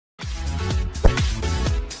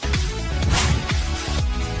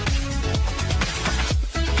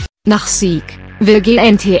Nach Sieg, will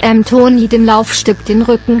GNTM-Toni dem Laufsteg den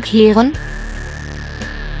Rücken kehren?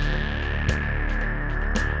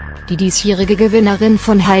 Die diesjährige Gewinnerin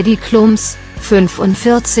von Heidi Klums,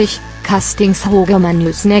 45, Castingshow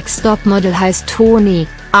Germanys Next Topmodel heißt Toni,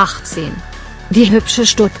 18. Die hübsche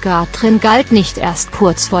Stuttgarterin galt nicht erst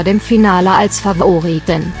kurz vor dem Finale als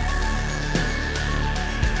Favoritin.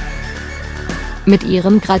 Mit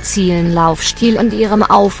ihrem grazilen Laufstil und ihrem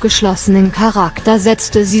aufgeschlossenen Charakter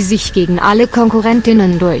setzte sie sich gegen alle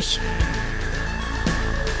Konkurrentinnen durch.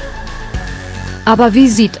 Aber wie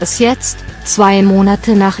sieht es jetzt, 2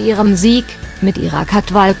 Monate nach ihrem Sieg, mit ihrer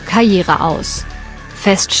Catwalk-Karriere aus?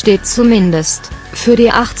 Fest steht zumindest, für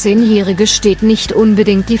die 18-Jährige steht nicht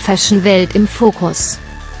unbedingt die Fashion-Welt im Fokus.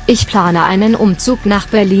 Ich plane einen Umzug nach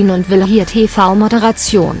Berlin und will hier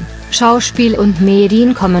TV-Moderation, Schauspiel und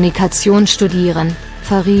Medienkommunikation studieren,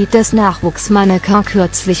 verriet das Nachwuchsmannequin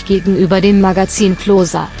kürzlich gegenüber dem Magazin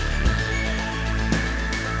Closer.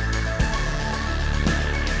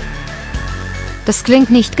 Das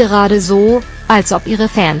klingt nicht gerade so, als ob ihre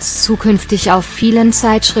Fans zukünftig auf vielen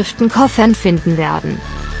Zeitschriftenkoffern finden werden.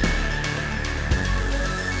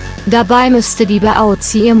 Dabei müsste die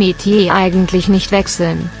Beauty ihr Metier eigentlich nicht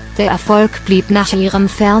wechseln, der Erfolg blieb nach ihrem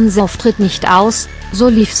Fernsehauftritt nicht aus, so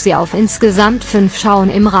lief sie auf insgesamt 5 Schauen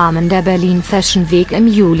im Rahmen der Berlin Fashion Week im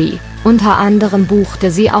Juli, unter anderem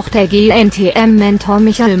buchte sie auch der GNTM-Mentor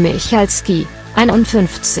Michalski,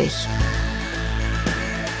 51.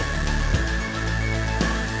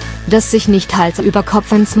 Dass sich nicht Hals über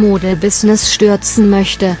Kopf ins Modebusiness stürzen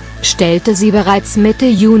möchte, stellte sie bereits Mitte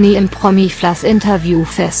Juni im Promi-Flash-Interview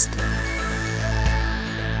fest.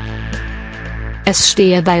 Es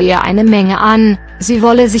stehe bei ihr eine Menge an, sie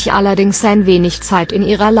wolle sich allerdings ein wenig Zeit in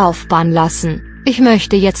ihrer Laufbahn lassen. Ich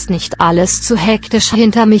möchte jetzt nicht alles zu hektisch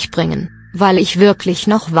hinter mich bringen, weil ich wirklich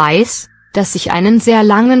noch weiß, dass ich einen sehr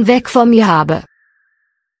langen Weg vor mir habe.